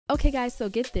Okay guys, so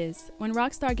get this. When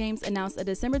Rockstar Games announced a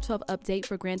December 12th update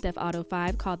for Grand Theft Auto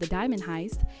 5 called the Diamond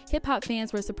Heist, hip-hop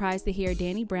fans were surprised to hear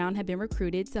Danny Brown had been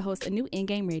recruited to host a new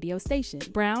in-game radio station.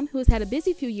 Brown, who has had a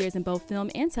busy few years in both film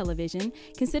and television,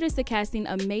 considers the casting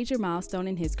a major milestone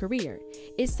in his career.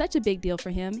 It's such a big deal for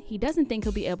him, he doesn't think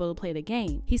he'll be able to play the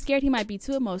game. He's scared he might be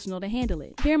too emotional to handle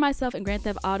it. Hearing myself in Grand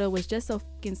Theft Auto was just so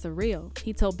fucking surreal,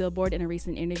 he told Billboard in a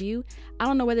recent interview. I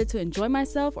don't know whether to enjoy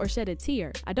myself or shed a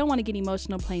tear. I don't want to get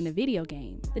emotional playing a video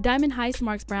game. The Diamond Heist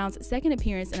marks Brown's second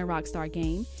appearance in a Rockstar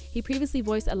game. He previously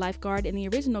voiced a lifeguard in the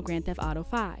original Grand Theft Auto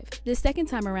 5. This second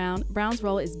time around, Brown's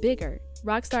role is bigger.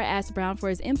 Rockstar asked Brown for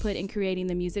his input in creating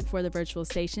the music for the virtual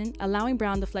station, allowing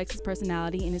Brown to flex his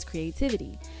personality and his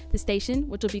creativity. The station,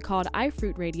 which will be called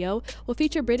iFruit Radio, will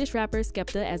feature British rapper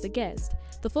Skepta as a guest.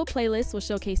 The full playlist will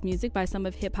showcase music by some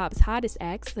of hip-hop's hottest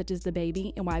acts, such as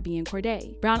DaBaby and YBN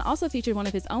Cordae. Brown also featured one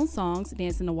of his own songs,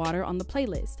 Dance in the Water, on the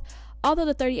playlist. Although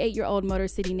the 38-year-old Motor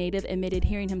City native admitted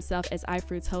hearing himself as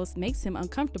iFruit's host makes him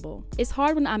uncomfortable. It's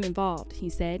hard when I'm involved, he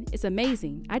said. It's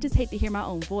amazing. I just hate to hear my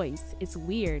own voice. It's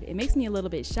weird. It makes me a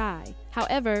little bit shy.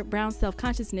 However, Brown's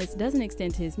self-consciousness doesn't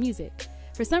extend to his music.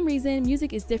 For some reason,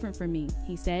 music is different for me,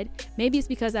 he said. Maybe it's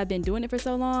because I've been doing it for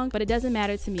so long, but it doesn't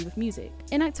matter to me with music.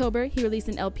 In October, he released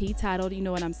an LP titled You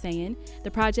Know What I'm Saying. The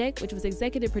project, which was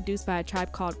executive produced by a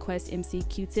Tribe Called Quest MC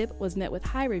Q-Tip, was met with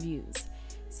high reviews.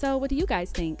 So what do you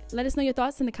guys think? Let us know your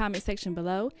thoughts in the comment section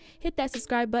below. Hit that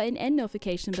subscribe button and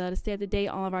notification bell to stay up to date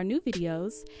on all of our new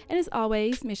videos. And as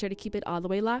always, make sure to keep it all the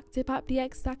way locked to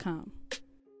hiphopdx.com.